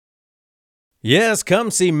Yes,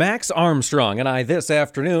 come see Max Armstrong and I this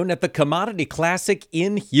afternoon at the Commodity Classic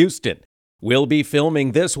in Houston. We'll be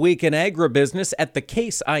filming This Week in Agribusiness at the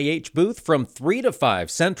Case IH booth from 3 to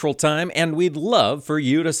 5 Central Time, and we'd love for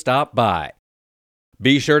you to stop by.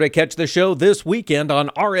 Be sure to catch the show this weekend on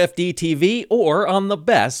RFD TV or on the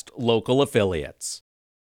best local affiliates.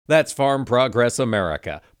 That's Farm Progress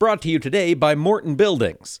America, brought to you today by Morton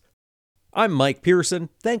Buildings. I'm Mike Pearson.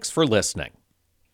 Thanks for listening.